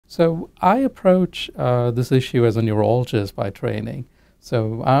So I approach this issue as a neurologist by training.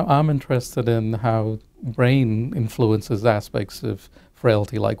 So I'm interested in how brain influences aspects of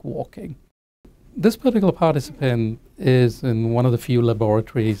frailty like walking. This particular participant is in one of the few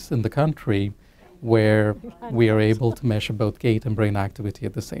laboratories in the country where we are able to measure both gait and brain activity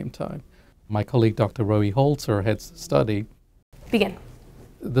at the same time. My colleague Dr. Roe Holzer heads the study. Begin.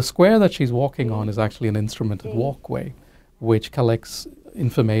 The square that she's walking on is actually an instrumented walkway, which collects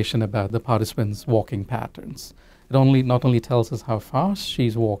information about the participant's walking patterns. It not only tells us how fast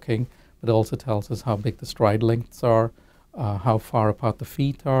she's walking, but also tells us how big the stride lengths are, how far apart the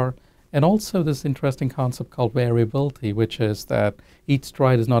feet are, and also this interesting concept called variability, which is that each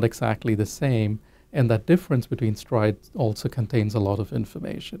stride is not exactly the same, and that difference between strides also contains a lot of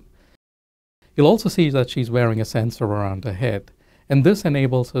information. You'll also see that she's wearing a sensor around her head, and this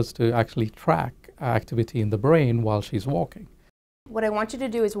enables us to actually track activity in the brain while she's walking. What I want you to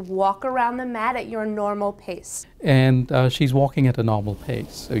do is walk around the mat at your normal pace. And she's walking at a normal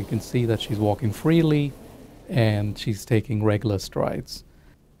pace, so you can see that she's walking freely and she's taking regular strides.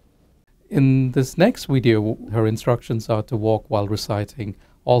 In this next video, her instructions are to walk while reciting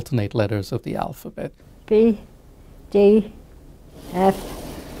alternate letters of the alphabet. B, D, F,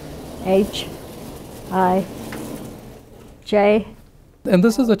 H, I, J. And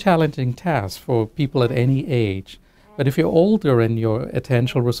this is a challenging task for people at any age. But if you're older and your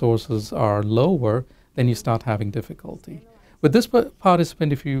attentional resources are lower, then you start having difficulty. With this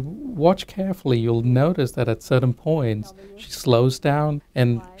participant, if you watch carefully, you'll notice that at certain points, she slows down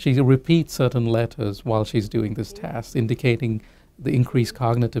and she repeats certain letters while she's doing this task, indicating the increased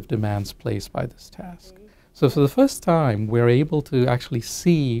cognitive demands placed by this task. So for the first time, we're able to actually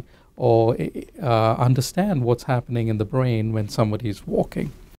see or understand what's happening in the brain when somebody is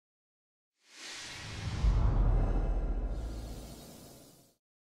walking.